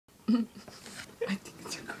I think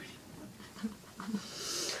it's recording.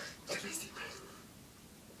 Can I see mine?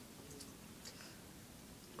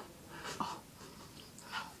 Oh.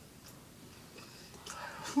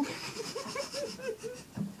 No.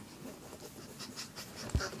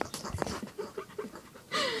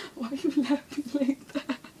 Why are you laughing like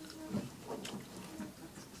that?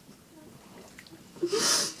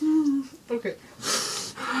 Okay.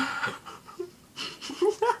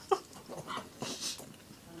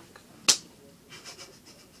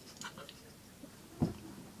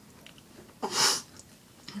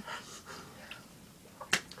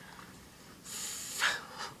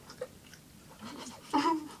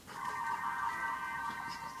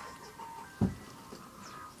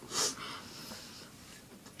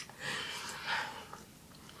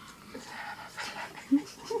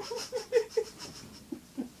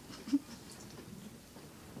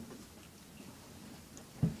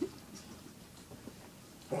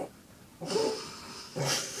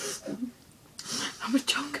 I'm a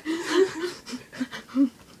joke.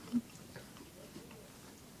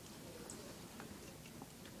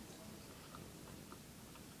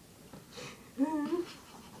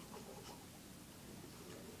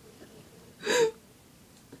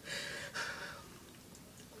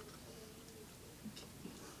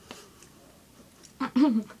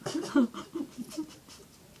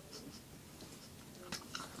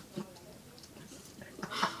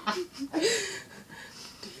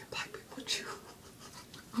 Do you black people chew?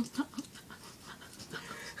 I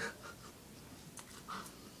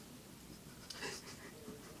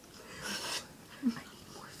need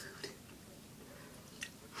more food.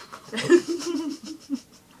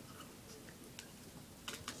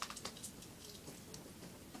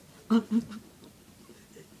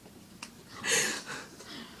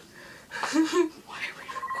 Why are we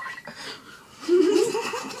recording?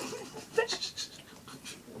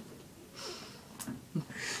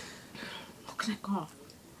 What can I call?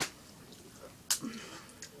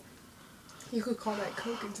 You could call that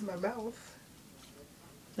Coke into my mouth.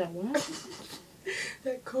 That what?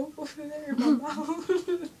 That Coke over there in my mouth.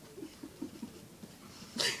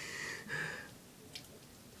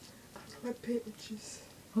 My pitches.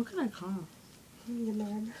 Who can I call? Your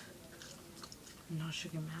man. No,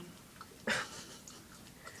 sugar man.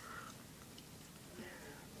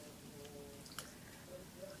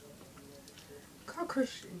 Call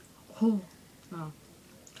Christian. Who? No.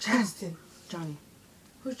 Justin. Johnny.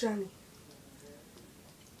 Who's Johnny?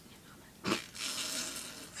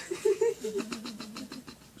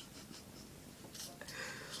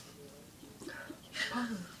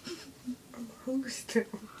 I'm hungry still.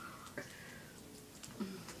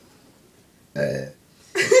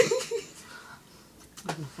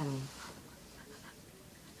 I'm funny.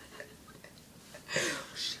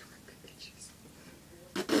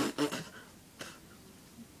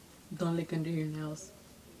 Don't lick under your nails.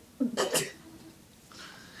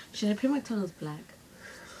 Should I paint my toenails black?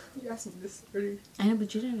 You asked me this already. I know,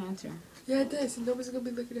 but you didn't answer. Yeah, it does. And nobody's gonna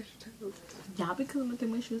be looking at your toes. Yeah, because I'm gonna take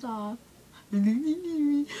my shoes off.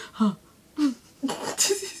 Huh. I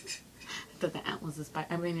thought the ant was a spider.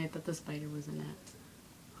 I mean, I thought the spider was an ant.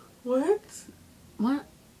 What? What?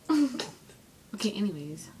 Okay,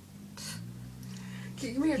 anyways.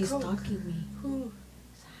 Give me a He's Coke. stalking me. Who?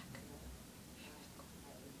 Zach.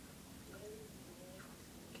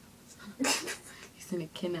 He's gonna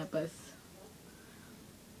kidnap us.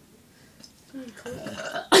 Give me a Coke.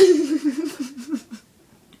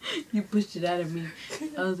 You pushed it out of me.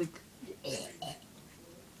 I was like... Give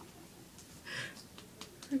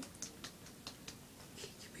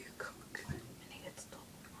me a Coke.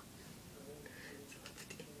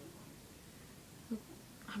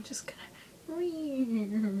 I'm just gonna...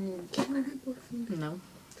 Can I get more food? No.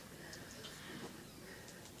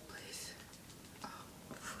 Please. Oh,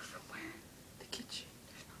 Food from where? the kitchen.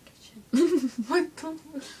 There's no kitchen. What the?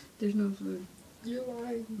 There's no food. You're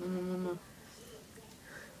lying. No.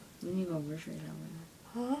 We need to go grocery shop right now.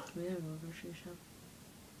 Huh? We gotta go grocery shop.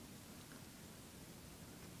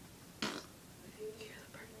 Hear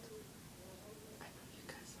the birds. I know you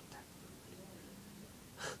guys sometimes.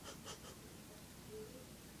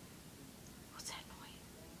 What's that noise?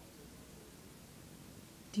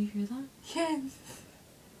 Do you hear that? Yes.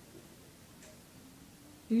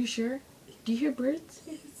 Are you sure? Do you hear birds?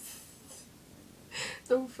 Yes.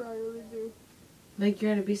 Don't fry, I really do. Like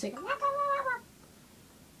you're at a beach like...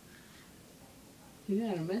 You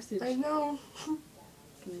got a message. I know.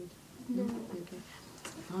 No. Okay.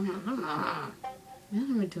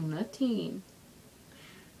 I'm not doing nothing.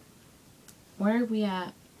 Where are we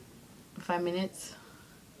at? 5 minutes?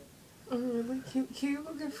 Oh, really? Can you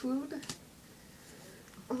go get food?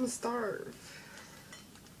 I'm gonna starve.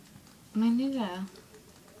 My nigga,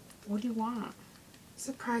 what do you want?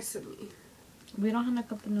 Surprise to me. We don't have a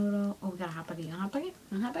cup of noodle. Oh, we got a hot pocket. Hot pocket?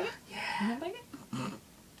 Hot pocket? Yeah. Hot pocket?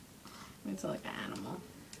 It's like an animal.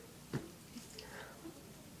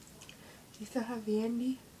 You still have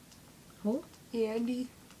Yandy? Who? Yandy.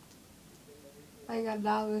 I ain't got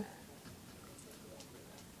 $1.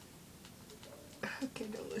 Okay,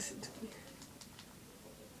 don't listen to me.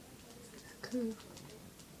 It's cool.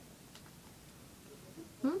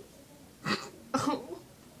 Oh.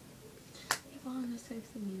 Yvonne is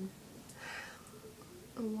texting me.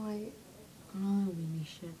 I'm white. Oh, weenie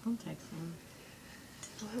shit. Don't text him.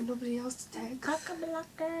 I don't have nobody else to text.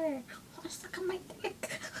 Cock-a-blocker. Wanna suck on my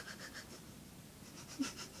dick?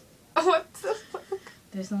 What the fuck?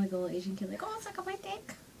 There's some like a little Asian kid like, oh, suck on my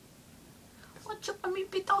dick. Oh, chupa mi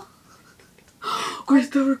pito. We're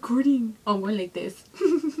still recording. Oh, we're like this.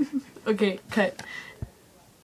 Okay, cut.